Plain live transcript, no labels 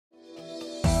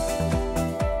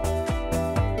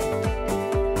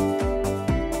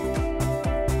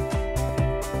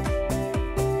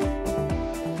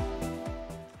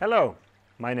Hello,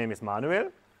 my name is Manuel.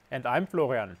 And I'm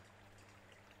Florian.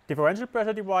 Differential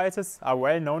pressure devices are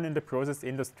well known in the process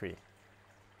industry.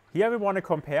 Here we want to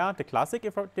compare the classic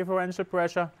differential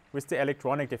pressure with the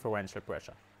electronic differential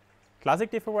pressure. Classic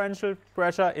differential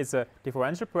pressure is a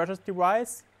differential pressure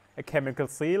device, a chemical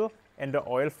seal, and an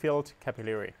oil-filled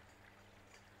capillary.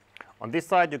 On this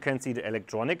side you can see the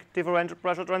electronic differential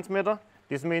pressure transmitter.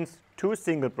 This means two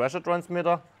single pressure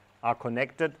transmitters are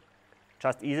connected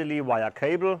just easily via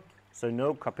cable, so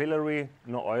no capillary,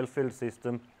 no oil-filled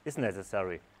system is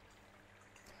necessary.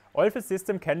 Oil-filled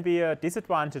system can be a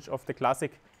disadvantage of the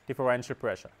classic differential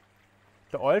pressure.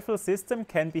 The oil-filled system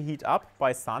can be heated up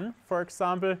by sun, for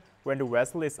example, when the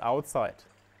vessel is outside.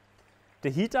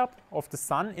 The heat up of the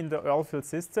sun in the oil-filled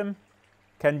system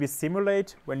can be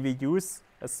simulated when we use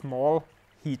a small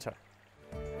heater.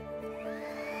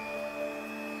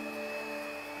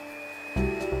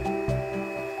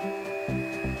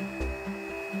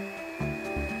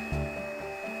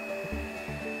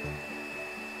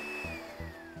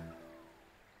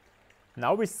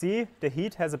 Now we see the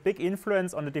heat has a big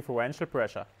influence on the differential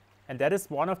pressure, and that is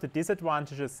one of the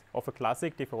disadvantages of a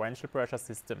classic differential pressure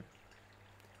system.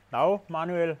 Now,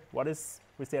 Manuel, what is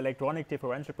with the electronic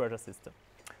differential pressure system?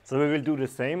 So we will do the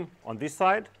same on this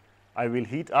side. I will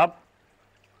heat up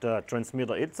the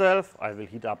transmitter itself, I will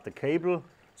heat up the cable.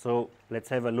 So let's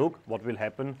have a look what will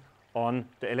happen on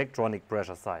the electronic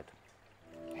pressure side.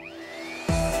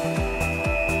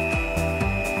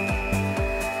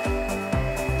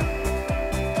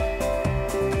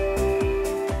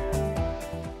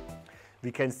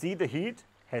 We can see the heat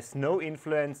has no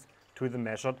influence to the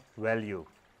measured value.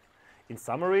 In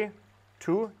summary,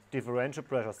 two differential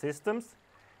pressure systems.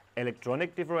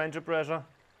 Electronic differential pressure,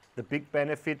 the big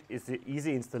benefit is the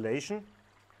easy installation,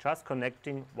 just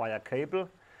connecting via cable,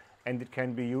 and it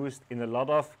can be used in a lot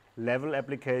of level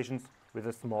applications with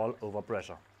a small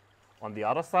overpressure. On the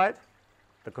other side,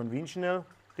 the conventional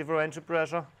differential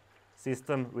pressure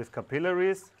system with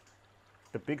capillaries.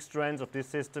 The big strength of this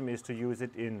system is to use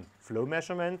it in flow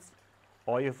measurements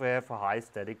or if we have a high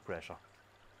static pressure.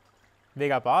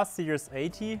 VEGA bar Series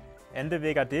 80 and the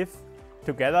VEGA diff,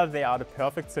 together they are the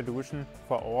perfect solution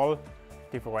for all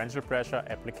differential pressure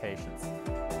applications.